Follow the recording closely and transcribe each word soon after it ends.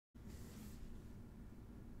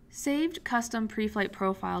Saved custom pre-flight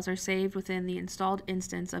profiles are saved within the installed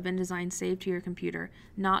instance of InDesign saved to your computer,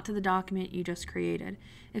 not to the document you just created.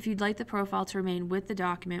 If you'd like the profile to remain with the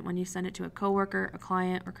document when you send it to a coworker, a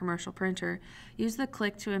client, or commercial printer, use the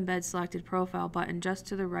Click to Embed Selected Profile button just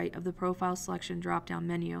to the right of the Profile Selection drop-down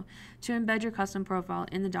menu to embed your custom profile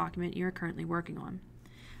in the document you are currently working on.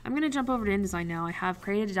 I'm going to jump over to InDesign now. I have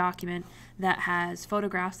created a document that has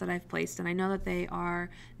photographs that I've placed, and I know that they are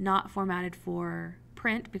not formatted for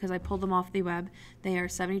print because I pulled them off the web. They are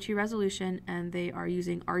 72 resolution and they are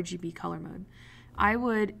using RGB color mode. I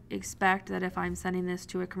would expect that if I'm sending this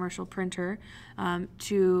to a commercial printer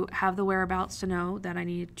to have the whereabouts to know that I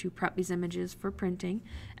need to prep these images for printing,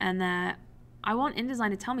 and that I want InDesign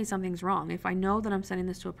to tell me something's wrong. If I know that I'm sending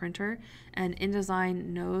this to a printer and InDesign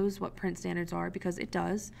knows what print standards are, because it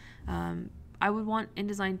does, I would want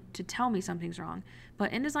InDesign to tell me something's wrong.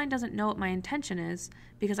 But InDesign doesn't know what my intention is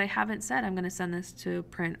because I haven't said I'm going to send this to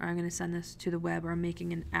print, or I'm going to send this to the web, or I'm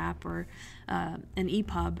making an app or an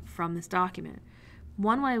EPUB from this document.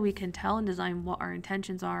 One way we can tell InDesign what our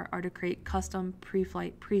intentions are to create custom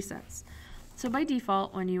pre-flight presets. So by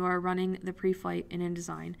default, when you are running the pre-flight in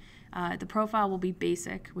InDesign, the profile will be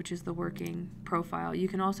basic, which is the working profile. You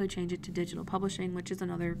can also change it to digital publishing, which is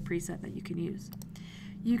another preset that you can use.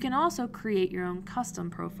 You can also create your own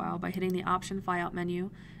custom profile by hitting the Option Flyout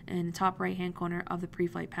menu in the top right-hand corner of the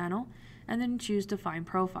pre-flight panel, and then choose Define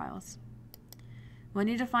Profiles. When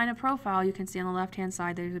you define a profile, you can see on the left-hand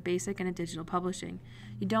side there's a basic and a digital publishing.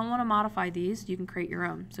 You don't want to modify these, you can create your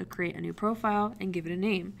own. So create a new profile and give it a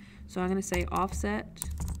name. So I'm going to say Offset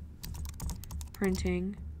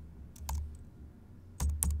Printing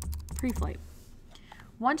Pre-flight.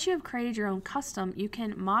 Once you have created your own custom, you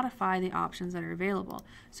can modify the options that are available.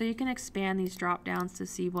 So you can expand these drop downs to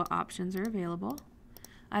see what options are available.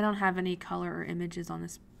 I don't have any color or images in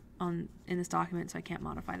this document, so I can't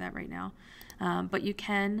modify that right now. But you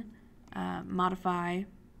can modify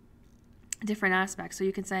different aspects. So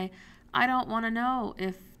you can say, I don't want to know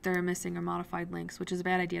if there are missing or modified links, which is a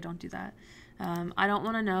bad idea. Don't do that. I don't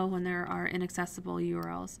want to know when there are inaccessible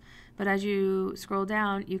URLs. But as you scroll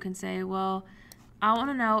down, you can say, well, I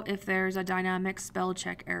want to know if there's a dynamic spell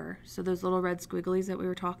check error. So those little red squigglies that we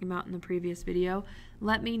were talking about in the previous video,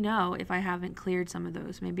 let me know if I haven't cleared some of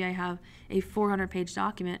those. Maybe I have a 400-page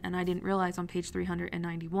document and I didn't realize on page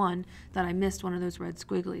 391 that I missed one of those red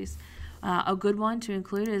squigglies. A good one to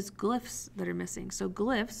include is glyphs that are missing. So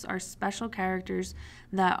glyphs are special characters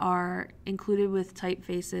that are included with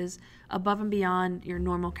typefaces above and beyond your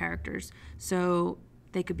normal characters. So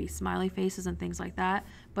they could be smiley faces and things like that,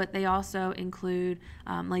 but they also include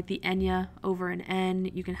like the Enya over an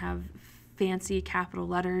N. You can have fancy capital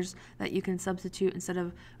letters that you can substitute. Instead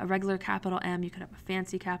of a regular capital M, you could have a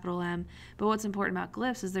fancy capital M. But what's important about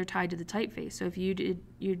glyphs is they're tied to the typeface. So if you did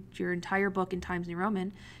your entire book in Times New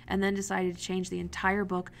Roman and then decided to change the entire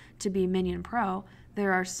book to be Minion Pro,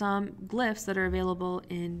 there are some glyphs that are available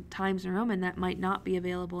in Times New Roman that might not be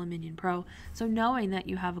available in Minion Pro. So knowing that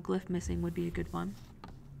you have a glyph missing would be a good one.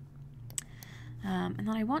 And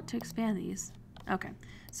then I want to expand these. Okay,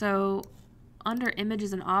 so under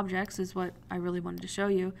images and objects is what I really wanted to show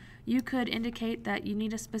you. You could indicate that you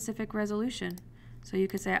need a specific resolution. So you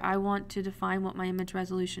could say, I want to define what my image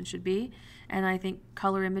resolution should be, and I think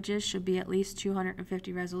color images should be at least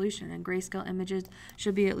 250 resolution, and grayscale images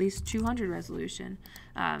should be at least 200 resolution.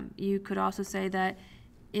 You could also say that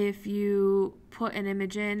if you put an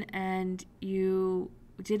image in and you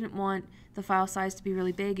didn't want the file size to be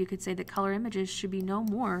really big, you could say that color images should be no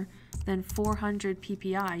more than 400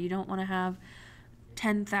 ppi. You don't want to have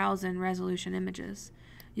 10,000 resolution images.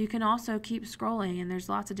 You can also keep scrolling, and there's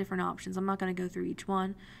lots of different options. I'm not going to go through each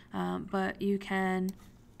one, but you can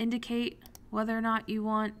indicate whether or not you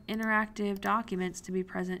want interactive documents to be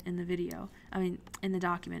present in the video, in the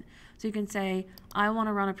document. So you can say, I want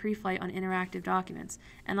to run a pre-flight on interactive documents,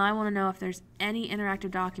 and I want to know if there's any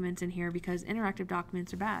interactive documents in here because interactive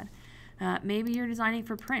documents are bad. Maybe you're designing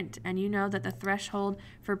for print and you know that the threshold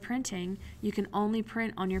for printing, you can only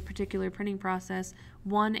print on your particular printing process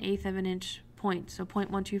 1/8 of an inch point, so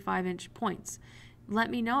 0.125 inch points.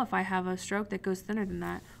 Let me know if I have a stroke that goes thinner than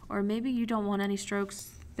that, or maybe you don't want any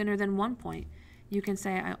strokes thinner than 1 point. You can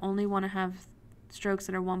say, I only want to have strokes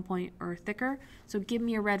that are 1 point or thicker, so give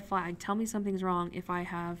me a red flag. Tell me something's wrong if I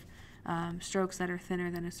have strokes that are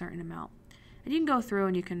thinner than a certain amount. And you can go through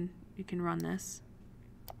and you can run this.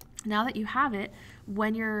 Now that you have it,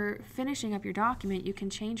 when you're finishing up your document, you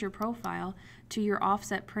can change your profile to your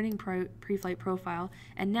offset printing pre-flight profile.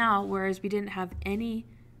 And now, whereas we didn't have any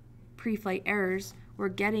pre-flight errors, we're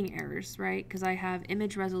getting errors, right? Because I have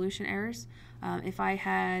image resolution errors. If I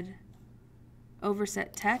had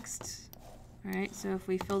overset text. All right, so if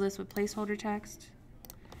we fill this with placeholder text,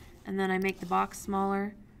 and then I make the box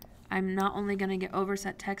smaller, I'm not only going to get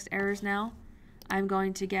overset text errors now, I'm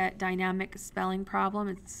going to get dynamic spelling problem.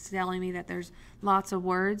 It's telling me that there's lots of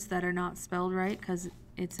words that are not spelled right because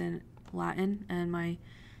it's in Latin and my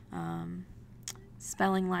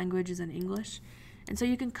spelling language is in English. And so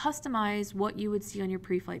you can customize what you would see on your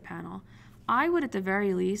pre-flight panel. I would at the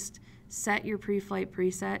very least set your pre-flight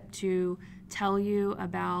preset to tell you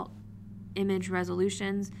about image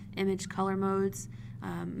resolutions, image color modes,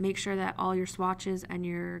 make sure that all your swatches and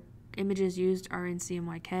your images used are in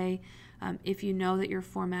CMYK. If you know that you're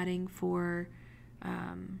formatting for,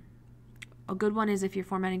 a good one is if you're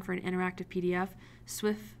formatting for an interactive PDF,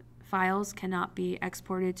 SWF files cannot be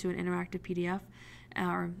exported to an interactive PDF,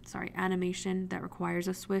 or sorry, animation that requires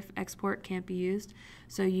a SWF export can't be used.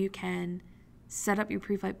 So you can set up your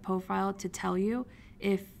pre-flight profile to tell you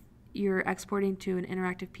if you're exporting to an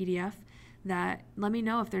interactive PDF that let me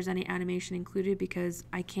know if there's any animation included, because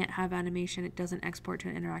I can't have animation, it doesn't export to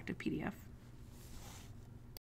an interactive PDF.